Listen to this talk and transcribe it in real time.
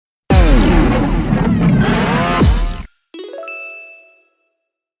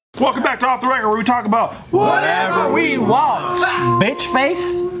Welcome back to Off the Record, where we talk about whatever we want. Bitch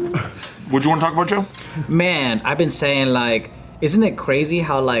face. What'd you want to talk about, Joe? Man, I've been saying, like, isn't it crazy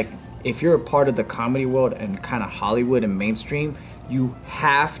how, like, if you're a part of the comedy world and kind of Hollywood and mainstream, you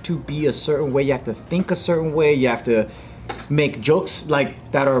have to be a certain way, you have to think a certain way, you have to make jokes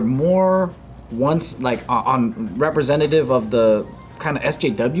like that are more on representative of the kind of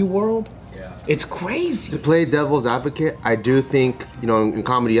SJW world. Yeah. It's crazy. To play devil's advocate, I do think, you know, in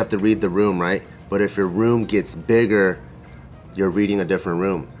comedy you have to read the room, right? But if your room gets bigger, you're reading a different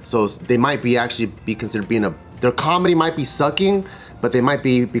room. So they might be considered being their comedy might be sucking, but they might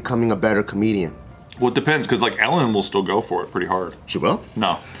be becoming a better comedian. Well, it depends, because like Ellen will still go for it pretty hard. She will?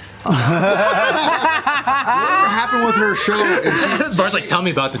 No. Whatever happened with her show? Bart's like, tell me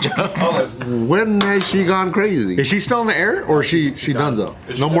about the joke. When has she gone crazy? Is she still in the air, or she done so?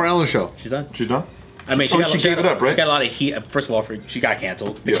 No more Ellen show. She's done. She's done? I mean, she gave it up, right? She got a lot of heat. First of all, she got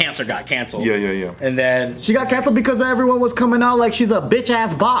canceled. The cancer got canceled. Yeah. And then She got canceled because everyone was coming out like she's a bitch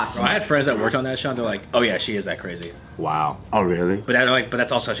ass boss. I had friends that worked on that show, and they're like, "Oh yeah, she is that crazy." Wow. Oh, really? But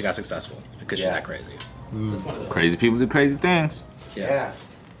that's also how she got successful, because she's that crazy. So it's one of those. Crazy people do crazy things. Yeah.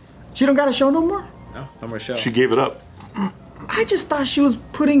 She don't got a show no more? No more show. She gave it up. I just thought she was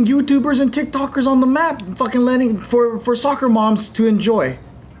putting YouTubers and TikTokers on the map, fucking letting for soccer moms to enjoy.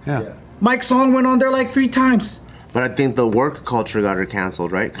 Yeah. Mike's song went on there like 3 times. But I think the work culture got her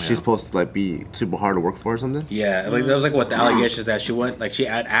canceled, right? Because she's supposed to like be super hard to work for or something. Yeah, like that was like what the allegations that she went, like she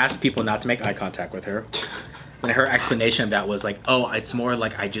had asked people not to make eye contact with her. And her explanation of that was like, oh, it's more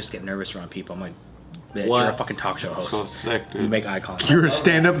like I just get nervous around people. I'm like, bitch, you're a fucking talk show host. So sick, dude. You make eye contact. You're a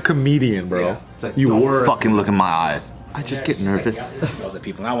stand-up comedian, bro. Like, You were. Fucking look in my eyes. I just get nervous. Girls at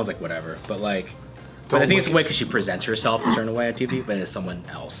people, and I was like, whatever. But like, I think it's a way because she presents herself a certain way on TV, but it's someone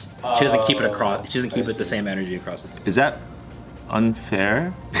else. She doesn't keep it across. She doesn't keep it the same energy across the. Is that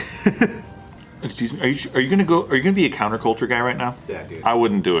unfair? Excuse me. Are you gonna be a counterculture guy right now? Yeah, dude. I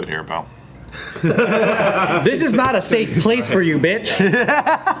wouldn't do it here, pal. This is not a safe place for you, bitch.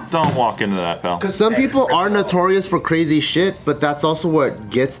 Don't walk into that, pal. Because some people are notorious for crazy shit, but that's also what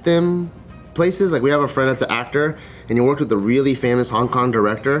gets them places. Like we have a friend that's an actor, and he worked with a really famous Hong Kong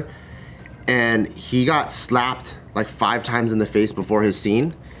director, and he got slapped like 5 times in the face before his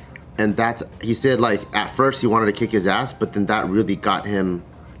scene. And he said like at first he wanted to kick his ass, but then that really got him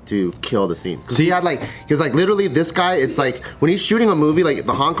to kill the scene. Cause because literally this guy, it's like when he's shooting a movie, like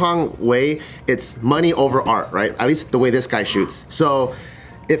the Hong Kong way, it's money over art, right? At least the way this guy shoots. So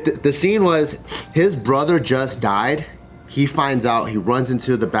if the scene was his brother just died, he finds out, he runs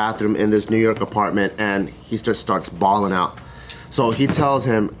into the bathroom in this New York apartment and he just starts bawling out. So he tells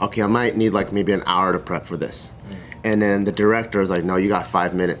him, okay, I might need like maybe an hour to prep for this. And then the director is like, no, you got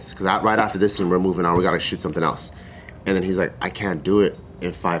 5 minutes. Because right after this scene, we're moving on, we gotta shoot something else. And then he's like, I can't do it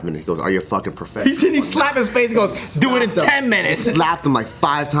in 5 minutes. He goes, are you a fucking professional? He said he slapped his face and goes, do it in 10 minutes. Slapped him like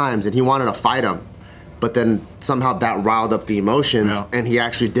 5 times and he wanted to fight him. But then somehow that riled up the emotions and he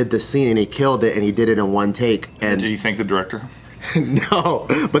actually did the scene and he killed it and he did it in 1 take. And did you thank the director? No,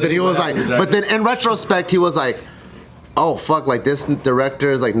 but then he was like, but then in retrospect, he was like, oh fuck, like this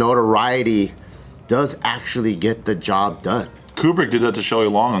director's like notoriety does actually get the job done. Kubrick did that to Shelley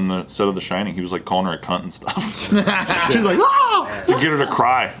Long on the set of The Shining. He was like calling her a cunt and stuff. She's like, ah! To get her to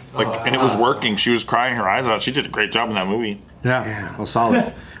cry. Like, and it was working. She was crying her eyes out. She did a great job in that movie. Yeah, well,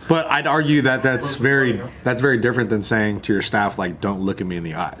 solid. But I'd argue that that's very different than saying to your staff like, don't look at me in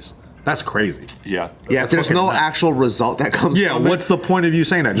the eyes. That's crazy. Yeah. Yeah, there's no actual result that comes from what's the point of you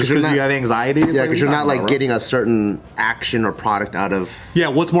saying that? Just because you have anxiety? Yeah, because you're not like getting a certain action or product out of... Yeah,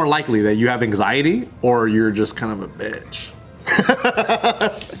 what's more likely, that you have anxiety or you're just kind of a bitch?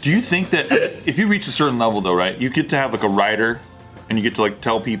 Do you think that if you reach a certain level though, right, you get to have like a writer and you get to like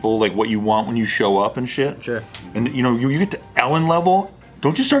tell people like what you want when you show up and shit? Sure. And you know, you get to Ellen level,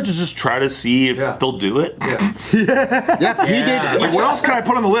 don't you start to just try to see if they'll do it? Yeah, he did. Like, what else can I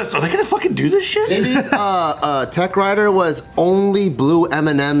put on the list? Are they gonna fucking do this shit? Diddy's tech writer was only blue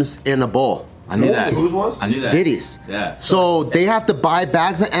M&Ms in a bowl. I knew that. Whose was? I knew that. Diddy's. Yeah. So they have to buy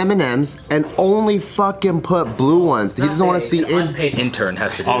bags of M&Ms and only fucking put blue ones. He doesn't want to see an unpaid intern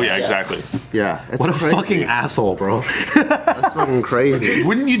has to do Oh that. yeah, exactly. Yeah, it's What a crazy. fucking asshole, bro. That's fucking crazy.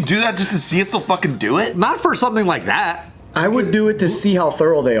 Wouldn't you do that just to see if they'll fucking do it? Not for something like that. I would do it to see how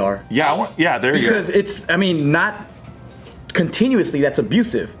thorough they are. Yeah, there you go. Because it's, I mean, not continuously, that's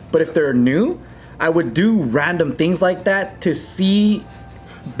abusive. But if they're new, I would do random things like that to see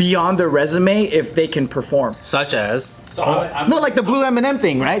beyond their resume if they can perform. Such as. No, like the blue M&M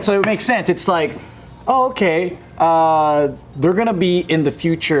thing, right? So it makes sense. It's like, oh, okay, they're gonna be in the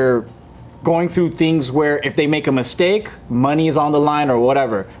future going through things where if they make a mistake, money is on the line or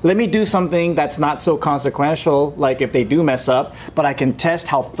whatever. Let me do something that's not so consequential, like if they do mess up, but I can test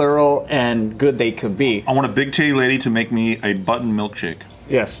how thorough and good they could be. I want a big titty lady to make me a button milkshake.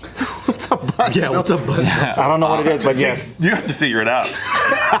 Yes. What's up, bud? Yeah, what's up, bud? I don't know what it is, but yes. You have to figure it out.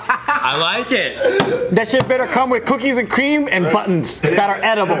 I like it. That shit better come with cookies and cream and buttons that are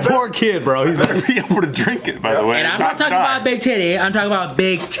edible. Poor kid, bro. He's Better be able to drink it, by the way. And I'm not talking about big titty. I'm talking about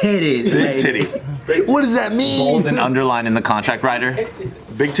big titty. big titty. What does that mean? Bold and underlined in the contract writer.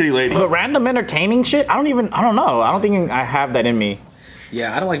 Big titty lady. But random entertaining shit, I don't know. I don't think I have that in me.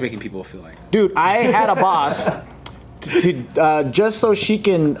 Yeah, I don't like making people feel like. Dude, I had a boss to just so she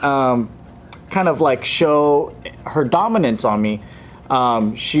can kind of like show her dominance on me.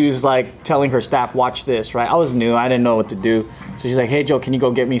 She was like telling her staff, watch this, right? I was new, I didn't know what to do. So she's like, hey Joe, can you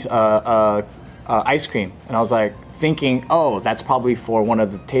go get me ice cream? And I was like thinking, oh, that's probably for one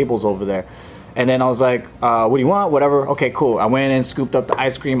of the tables over there. And then I was like, what do you want? Whatever. Okay, cool. I went and scooped up the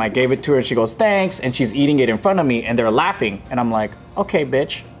ice cream. I gave it to her and she goes, thanks. And she's eating it in front of me and they're laughing. And I'm like, okay,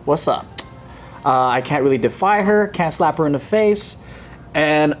 bitch, what's up? I can't really defy her, can't slap her in the face.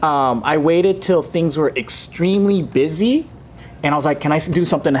 And I waited till things were extremely busy. And I was like, can I do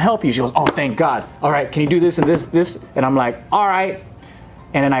something to help you? She goes, oh, thank God. All right, can you do this and this? And I'm like, all right.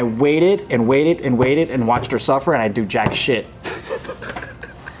 And then I waited and waited and waited and watched her suffer and I do jack shit.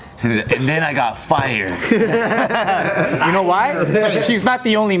 And then I got fired. You know why? She's not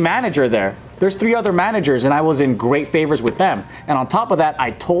the only manager there. There's 3 other managers and I was in great favors with them. And on top of that, I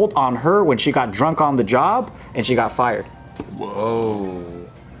told on her when she got drunk on the job and she got fired. Whoa.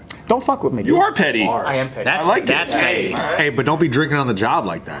 Don't fuck with me. You dude. are petty. I am petty. That's I like it. That's petty. Hey, but don't be drinking on the job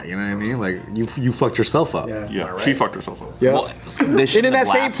like that. You know what I mean? Like you fucked yourself up. Yeah, she fucked herself up. Yeah. Well, they And in shouldn't that have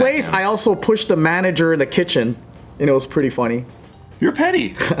same laughed at place, him. I also pushed the manager in the kitchen, and it was pretty funny. You're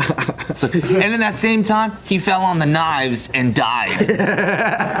petty. And in that same time, he fell on the knives and died.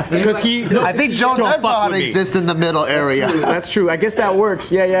 Because I think Joe does know how to exist in the middle area. That's true. I guess that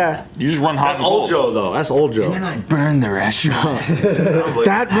works. Yeah. You just run hot and Old cold. Joe though. That's old Joe. And I burned the restaurant.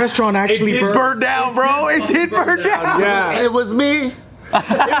 That restaurant actually burned. down, bro. It did burn down. Yeah. It was me. It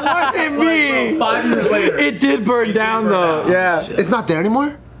wasn't me. 5 years later. It did burn down though. Yeah. It's not there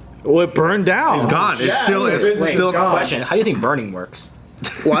anymore? Well, it burned down. It's gone. It's still gone. Question: how do you think burning works?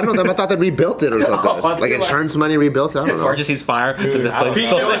 Well, I don't know. I thought they rebuilt it or something. Like insurance money rebuilt it. I don't know. Or just sees fire. The place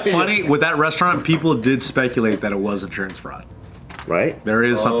You know what's funny? With that restaurant, people did speculate that it was insurance fraud. Right? There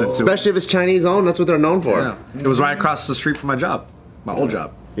is something to it. Especially if it's Chinese owned. That's what they're known for. Yeah. It was right across the street from my job. My old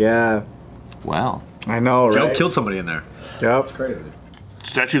job. Yeah. Wow. I know, Joe right? killed somebody in there. Yep. Crazy.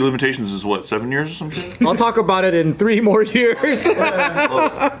 Statute of limitations is what, 7 years or some shit? I'll talk about it in 3 more years.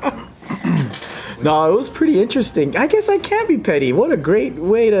 No, it was pretty interesting. I guess I can be petty. What a great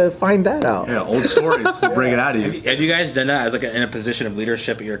way to find that out. Yeah, old stories will bring it out of you. Have you guys done that as like in a position of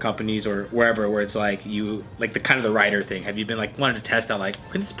leadership at your companies or wherever, where it's like you like the kind of the writer thing? Have you been like wanting to test out like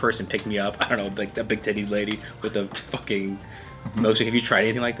can this person pick me up? I don't know, like a big titty lady with a fucking milkshake. Have you tried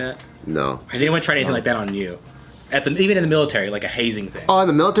anything like that? No. Has anyone tried anything like that on you? Even in the military, like a hazing thing. Oh, in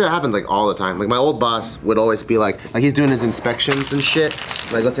the military, it happens like all the time. Like my old boss would always be like he's doing his inspections and shit.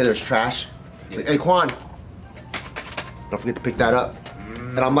 Like let's say there's trash. He's like, hey Quan, don't forget to pick that up.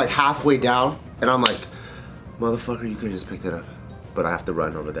 And I'm like halfway down, and I'm like, motherfucker, you could have just picked it up, but I have to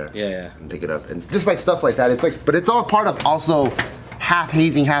run over there. Yeah. And pick it up, and just like stuff like that. It's like, but it's all part of also half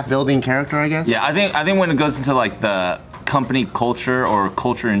hazing, half building character, I guess. Yeah, I think when it goes into like the company culture or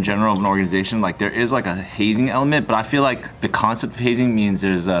culture in general of an organization, like there is like a hazing element, but I feel like the concept of hazing means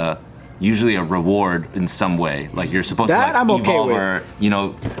there's usually a reward in some way. Like you're supposed That to like I'm okay evolve with.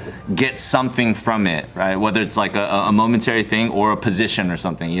 or get something from it, right? Whether it's like a momentary thing or a position or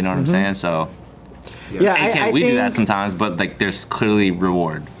something. You know what I'm saying? So Yeah, I we do think, that sometimes, but like there's clearly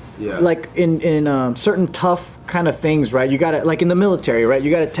reward. Yeah. like in certain tough kind of things, right? You gotta, like in the military, right? You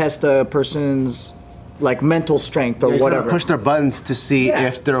gotta test a person's like mental strength or You gotta whatever. push their buttons to see Yeah.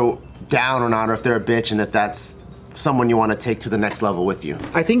 if they're down or not, or if they're a bitch, and if that's someone you want to take to the next level with you.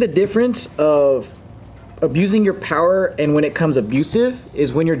 I think the difference of abusing your power and when it comes abusive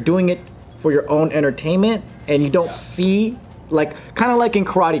is when you're doing it for your own entertainment and you don't see, like, kind of like in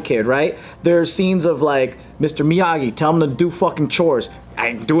Karate Kid, right? There's scenes of like Mr. Miyagi, tell him to do fucking chores.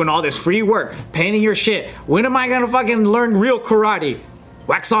 I'm doing all this free work, painting your shit. When am I gonna fucking learn real karate?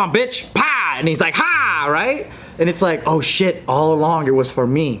 Wax on, bitch, pa! And he's like, ha, right? And it's like, oh shit, all along it was for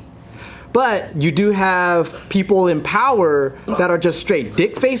me. But you do have people in power that are just straight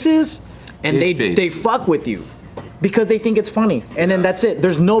dick faces, and Dick face. they fuck with you. because they think it's funny, and then that's it.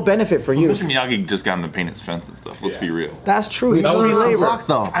 There's no benefit for you. Mr. Miyagi just got him to paint his fence and stuff. Let's be real. That's true. It's That free was a labor. block,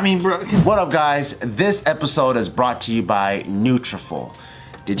 though. I mean, bro. What up, guys? This episode is brought to you by Nutrafol.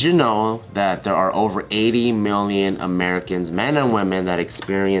 Did you know that there are over 80 million Americans, men and women, that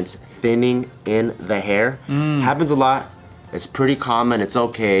experience thinning in the hair? Happens a lot. It's pretty common, it's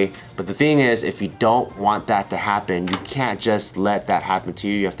okay. But the thing is, if you don't want that to happen, you can't just let that happen to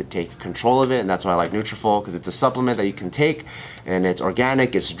you. You have to take control of it, and that's why I like Nutrafol, because it's a supplement that you can take, and it's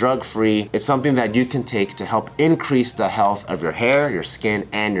organic, it's drug-free. It's something that you can take to help increase the health of your hair, your skin,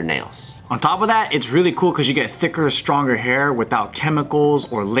 and your nails. On top of that, it's really cool because you get thicker, stronger hair without chemicals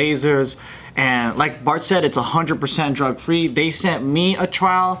or lasers. And like Bart said, it's 100% drug-free. They sent me a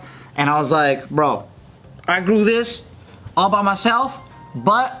trial, and I was like, bro, I grew this all by myself,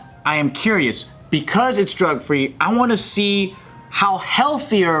 but I am curious. Because it's drug-free, I want to see how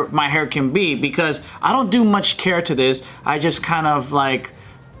healthier my hair can be, because I don't do much care to this. I just kind of like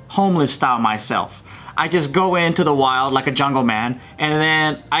homeless style myself. I just go into the wild like a jungle man, and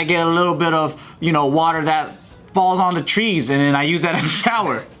then I get a little bit of, water that falls on the trees, and then I use that as a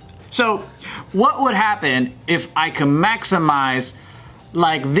shower. So what would happen if I can maximize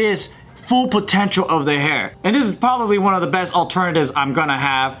like this full potential of the hair? And this is probably one of the best alternatives I'm gonna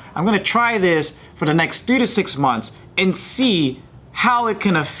have. I'm gonna try this for the next 3 to 6 months and see how it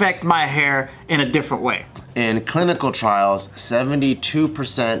can affect my hair in a different way. In clinical trials,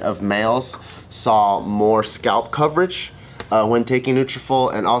 72% of males saw more scalp coverage when taking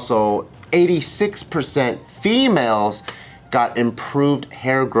Nutrafol, and also 86% females got improved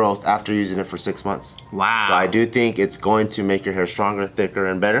hair growth after using it for 6 months. Wow. So I do think it's going to make your hair stronger, thicker,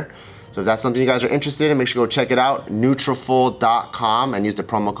 and better. So if that's something you guys are interested in, make sure you go check it out, Nutrafol.com, and use the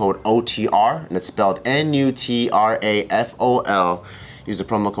promo code OTR, and it's spelled Nutrafol. Use the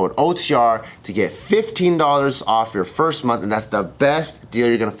promo code OTR to get $15 off your first month, and that's the best deal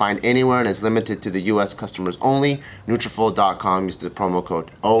you're gonna find anywhere, and it's limited to the US customers only. Nutrafol.com, use the promo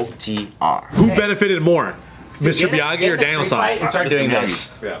code OTR. Who benefited more, Mr. Miyagi or Daniel San? And start doing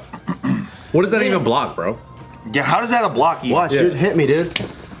Miyagi. this. What does that even block, bro? Yeah, how does that a block you? Watch, Yeah. dude, hit me, dude.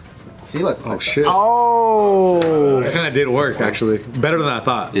 See, look. Oh shit! Oh, That kind of did work actually. Better than I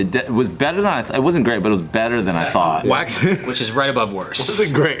thought. It was better than I thought. It wasn't great, but it was better than I thought. Wax Which is right above worse.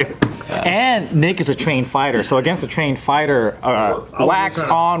 isn't great. and Nick is a trained fighter, so against a trained fighter, wax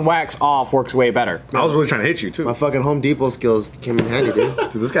on, wax off works way better. I was really trying to hit you too. My fucking Home Depot skills came in handy, dude.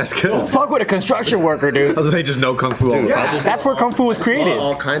 Dude, this guy's killed. Fuck with a construction worker, dude. They just know kung fu all the Dude, time. That's where Kung Fu was created.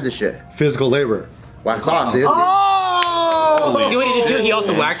 All kinds of shit. Physical labor. Wax off, dude. See what he did too? He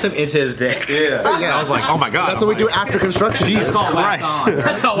also waxed him into his dick. Yeah. I was like, oh my god. That's what we do after construction. Jesus Christ.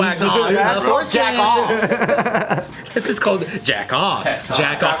 That's called wax on. Of course, Jack off. This is called jack off.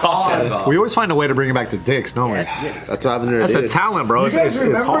 Jack off. We always find a way to bring it back to dicks, don't we? That's what happens to That's a dude. talent, bro. You It's, guys it's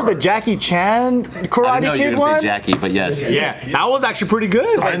remember hard. the Jackie Chan I didn't Karate know you Kid were gonna one? say Jackie, but yes. Yeah, that was actually pretty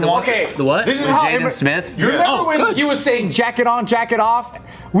good. I didn't watch it. The what? This is how Jaden Smith. You remember Oh, when good. he was saying jack it on, jack it off?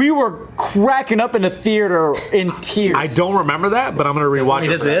 We were cracking up in the theater in tears. I don't remember that, but I'm gonna rewatch He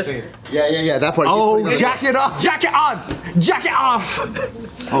it. does this. Yeah. That part. Oh, he's jack it up. Jack it on, jack it off,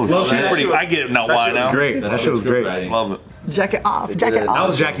 Oh shit. I get it now. Why now? Great. That shit was great. Love it. jack it off, jack it That off.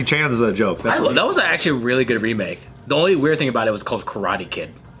 was Jackie Chan's joke. That's what. That was actually a really good remake. The only weird thing about it was called Karate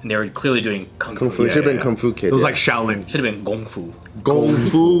Kid. And they were clearly doing Kung Fu. Kung Fu. It should have been Kung Fu Kid. It was like Shaolin. Should have been Gong Fu. Kung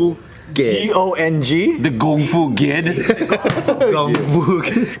Fu Kid. G-O-N-G. The Kung Fu Kid.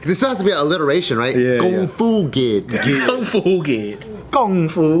 This still has to be an alliteration, right? Yeah, Kung yeah. Fu Kid. Kung Fu Kid. Kung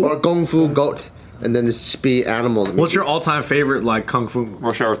Fu. Or Kung Fu Goat. And then this should be animals. What's your all-time favorite like kung fu?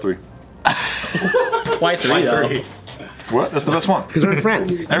 Rush Hour 3. Why three though? What? That's the best one. Because we're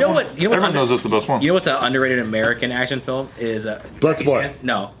friends. You know what? Everyone knows that's the best one. You know what's an underrated American action film is Bloodsport.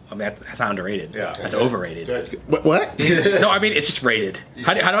 No, I mean that's not underrated. Yeah, that's overrated. What? No, I mean it's just rated.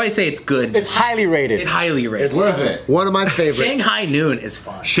 How do I say it's good? It's highly rated. It's highly rated. it. One of my favorites. Shanghai Noon is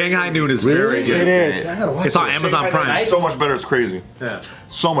fun. Shanghai Noon is very Really? good. It is. It's on Amazon Prime. So much better. It's crazy. Yeah.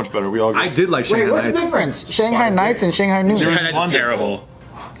 So much better. We all. I did like Wait, Shanghai what's the Nights. difference? Shanghai Nights and Shanghai Noon. Shanghai Noon is London. terrible.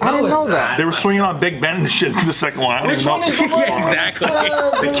 I didn't know that. They were swinging on Big Ben and shit in the second one. I don't even know. Yeah,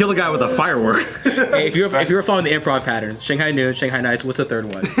 exactly. They kill a guy with a firework. Hey, if you were following the improv pattern, Shanghai Noon, Shanghai Nights. What's the third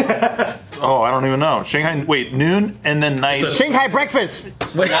one? Oh, I don't even know. Shanghai. Wait, noon and then night. Shanghai breakfast.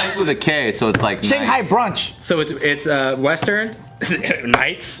 Nice with a K, so it's like Shanghai nice. brunch. So it's Western,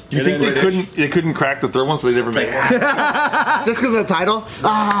 Knights. You think they couldn't crack the third one, so they never made it? Just because of the title?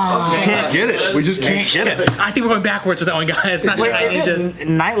 We can't get it. We just can't get it. I think we're going backwards with that one, guys. Not Wait, Shining is Ninja.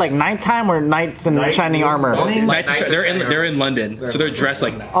 it nighttime or knights in shining armor? Knights. They're in London, so they're dressed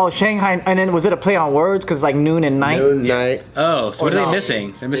like. Oh, Shanghai, and then was it a play on words? Because like noon and night. Noon, night. Oh, so what are they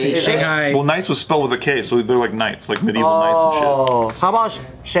missing? They're missing Shanghai. Well, knights was spelled with a K, so they're like knights, like medieval knights and shit. Oh, how about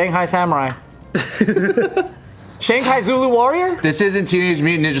Shanghai Samurai? Shanghai Zulu Warrior? This isn't Teenage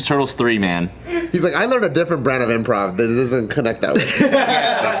Mutant Ninja Turtles 3, man. He's like, I learned a different brand of improv that doesn't connect that way.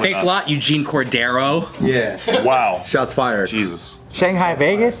 Thanks a lot, Eugene Cordero. Yeah. Wow. Shots fired. Jesus. Shanghai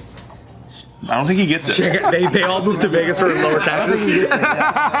Vegas? I don't think he gets it. They all moved to Vegas for lower taxes.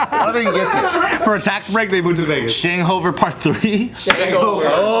 I don't think he gets it. For a tax break, they moved to Vegas. Shanghover Part 3.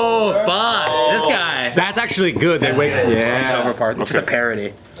 Oh, fuck. This guy. That's actually good. They wake. Yeah. Over part, which is a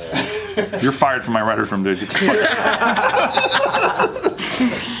parody. You're fired from my writer's room, dude. Get the fuck out.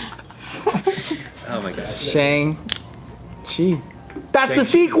 Oh my gosh. Shang-Chi. That's the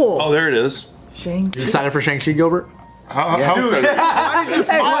sequel! Oh, there it is. Shang-Chi. You excited for Shang-Chi, Gilbert? How excited? Why did you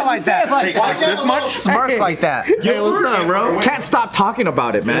smile like that? Like this much? Smirk like that. Hey, what's up, bro? Can't stop talking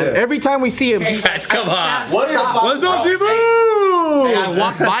about it, man. Every time we see him, Guys, come on. What's up, Tibu? Hey, I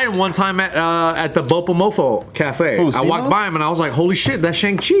walked by him one time at the Bopo Mofo Cafe. Who, I walked Simu? by him and I was like, "Holy shit, that's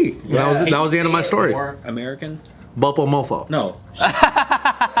Shang-Chi." That was the end of my story. More American? Bopo Mofo. No.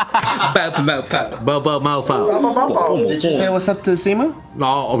 Bopo Mofo. Did you say what's up to Simu?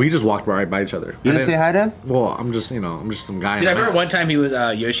 No, we just walked right by each other. You didn't say hi to him? Well, I'm just some guy. Dude, I remember one time he was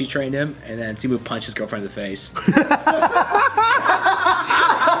Yoshi trained him, and then Simu punched his girlfriend in the face.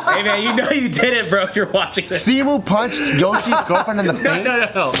 Hey man, you know you did it, bro. If you're watching this. Simu punched Yoshi's girlfriend in the face?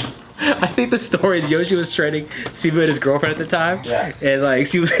 No. I think the story is Yoshi was training Simu and his girlfriend at the time. Yeah. And like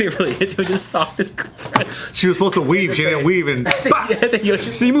Simu was getting really into it, just socked his girlfriend. She was supposed to weave. She didn't weave, and Then Yoshi.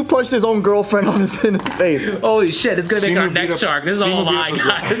 Simu punched his own girlfriend in the face. Holy shit! It's gonna make our Simu beat next up- shark. This is Simu all beat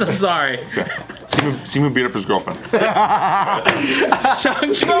lie, up his guys. I'm sorry. Simu beat up his girlfriend.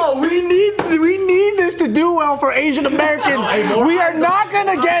 Shang-Chi. No, we need this to do well for Asian Americans. We are not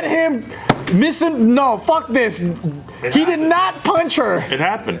gonna get him missing. No, fuck this. He did not punch her. It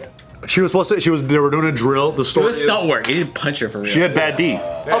happened. she was supposed to. They were doing a drill. The It story. was stunt work. He didn't punch her for real. She had bad D.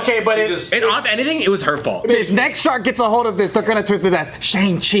 Okay, but if And if anything, it was her fault. next shark gets a hold of this, they're gonna twist his ass.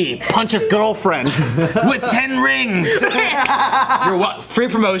 Shang-Chi punch his girlfriend. With 10 rings. You're what? Free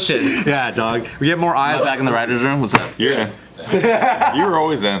promotion. Yeah, dog. We get more eyes. Back in the writer's room. What's up? Yeah. You were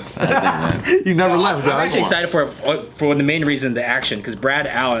always in. You never left, I'm dog. actually excited for the main reason, the action, because Brad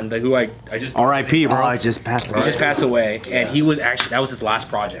Allen, who I just R.I.P. Bro. I just passed he just passed away, and he was actually that was his last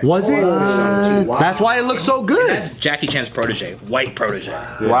project. Was it? That's why it looks so good. That's Jackie Chan's protege, white protege.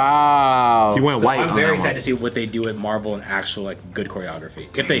 Wow. He went So white. I'm on very that excited one. to see what they do with Marvel and actual like good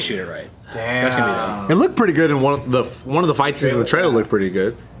choreography if they shoot it right. Damn. That's gonna be dope. It looked pretty good, and one of the fight scenes in the trailer looked pretty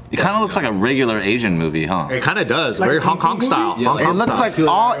good. It kind of looks like a regular Asian movie, huh? It kind of does. Very Hong Kong style. Hong It Kong looks style. like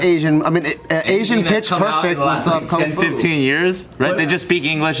all Asian. I mean, Asian Pitch Perfect will still have kung 10, fu. 15 years, right? They just speak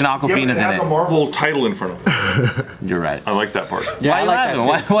English and Aquafina's it in has a it. Marvel title in front of it. You're right. I like that part. Why are you laughing?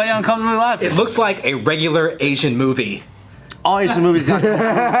 Why are you uncomfortably laughing? It looks like a regular Asian movie. All Asian movies got kung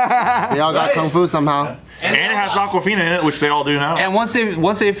fu. They all got kung fu somehow. And it has Aquafina in it, which they all do now. And once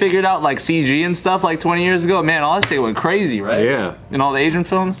they figured out like CG and stuff like 20 years ago, man, all that shit went crazy, right? Yeah. In all the Asian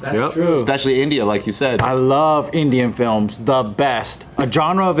films. Yep. Especially India, like you said. I love Indian films, the best. A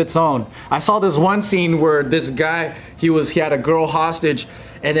genre of its own. I saw this one scene where this guy, he had a girl hostage,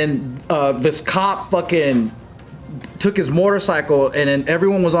 and then this cop fucking took his motorcycle, and then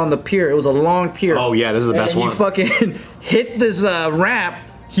everyone was on the pier. It was a long pier. Oh, yeah, this is the best and one. He fucking hit this ramp.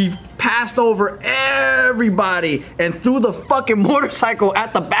 He passed over everybody and threw the fucking motorcycle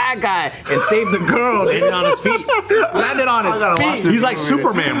at the bad guy and saved the girl. Landed on his feet. Landed on his feet. He's like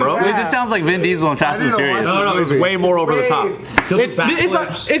Superman, bro. Wait, this sounds like Vin Diesel and Fast and the Furious. No, he's way more over the top.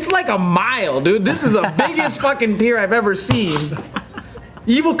 It's like a mile, dude. This is the biggest fucking pier I've ever seen.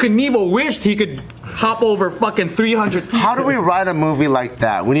 Evil Knievel wished he could hop over fucking 300 people. How do we write a movie like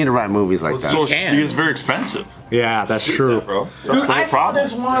that? We need to write movies like that. So can. it's very expensive, Yeah, that's true. bro. Dude, That's I the saw problem.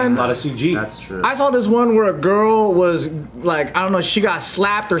 this one. A lot of CG. I saw this one where a girl was like, I don't know, she got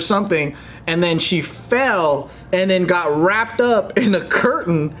slapped or something, and then she fell and then got wrapped up in a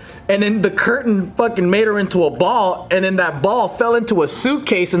curtain, and then the curtain fucking made her into a ball, and then that ball fell into a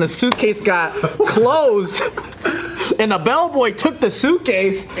suitcase, and the suitcase got closed. And the bellboy took the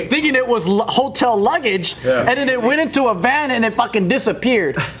suitcase thinking it was hotel luggage, and then it went into a van and it fucking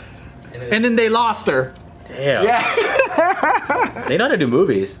disappeared. And then they lost her. Damn. Yeah. They know how to do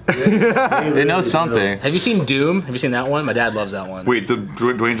movies. They know something. Have you seen Doom? Have you seen that one? My dad loves that one. Wait, the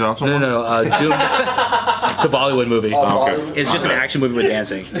Dwayne Johnson one? No. Doom. The Bollywood movie. Oh, okay. It's just an action movie with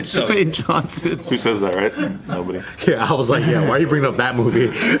dancing. It's so good. Dwayne Johnson. Who says that, right? Nobody. Yeah, I was like, yeah, why are you bringing up that movie?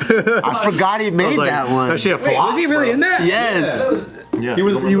 I forgot he made Like, that one. That shit Wait, flopped. was he really in that? Yes. Yeah. He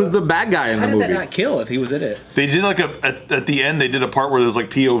was the bad guy in How the did that movie. not kill if he was in it? They did like at the end. They did a part where there's like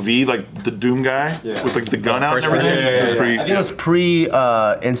POV, like the Doom guy with like the gun out and First person. everything. It was pretty- I think it was pre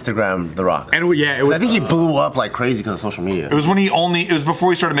Instagram The Rock. And yeah, it was. I think he blew up like crazy because of social media. It was when it was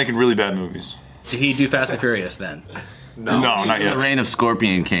before he started making really bad movies. Did he do Fast and Furious then? No, not The yet. Reign of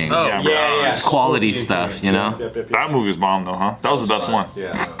Scorpion King. Oh, Yeah, It's quality stuff, you know? that movie was bomb though, huh? That was the best one.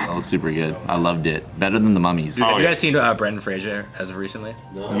 That was super good. I loved it. Better than the Mummies. Oh, Have you yeah. guys seen Brendan Fraser as of recently?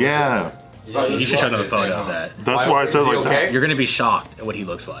 Yeah, You should show them a photo of that. that's why I said like that. You're gonna be shocked at what he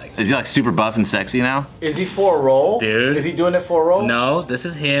looks like. Is he like super buff and sexy now? Is he for a role? Dude. Is he doing it for a role? No, this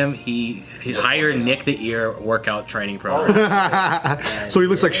is him. He hired Nick the Ear workout training program. So he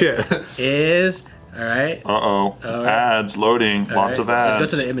looks like shit. Is all right. Ads loading, lots of ads. Just go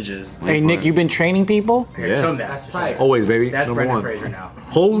to the images. Hey, Nick, you've been training people? Here, show them that. Always, baby. That's Number Brendan one. Fraser now.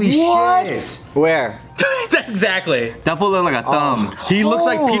 Holy shit. Where? That's exactly. That fool looked like a thumb. He looks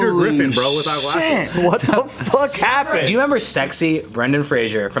like Peter Griffin, bro, without glasses. What the fuck happened? Do you remember sexy Brendan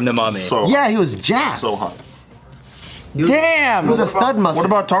Fraser from The Mummy? So Yeah, he was jacked. so hot. Damn! He was a stud muffin. What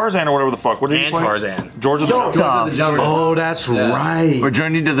about Tarzan or whatever the fuck? What did he And play? Tarzan. George of the Jungle. Oh, that's right. Or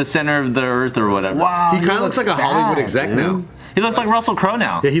Journey to the Center of the Earth or whatever. Wow, He kind of looks like a Hollywood exec now. He looks like Russell Crowe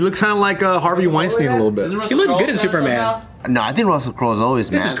now. Yeah, he looks kind of like Harvey Weinstein a little bit. He looked good in Superman. No, I think Russell Crowe's always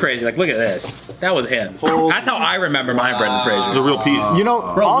This mad. is crazy. Like, look at this. That was him. That's how I remember my Brendan He's a Fraser. real piece. You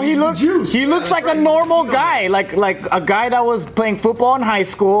know, he looks like a normal guy, like a guy that was playing football in high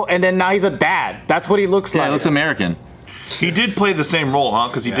school, and then now he's a dad. That's what he looks Yeah, like. he looks American. He did play the same role, huh?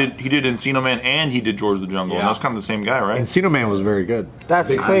 Because he did Encino Man and he did George of the Jungle. And that was kind of the same guy, right? Encino Man was very good.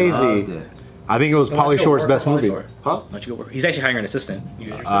 That's crazy. I think it was Pauly Shore's best movie. Huh? Why don't you go work? He's actually hiring an assistant. You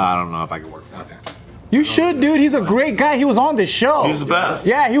guys are I don't know if I can work. okay. You should, dude. He's a great guy. He was on this show. He's the best.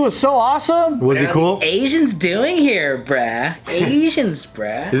 Yeah, he was so awesome. Was he cool? Asians doing here, bruh? Asians,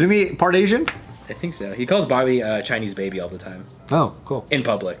 bruh. Isn't he part Asian? I think so. He calls Bobby Chinese baby all the time Oh, cool. in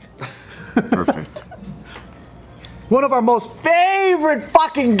public. Perfect. One of our most favorite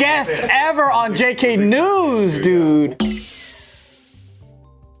fucking guests ever on JK News, dude.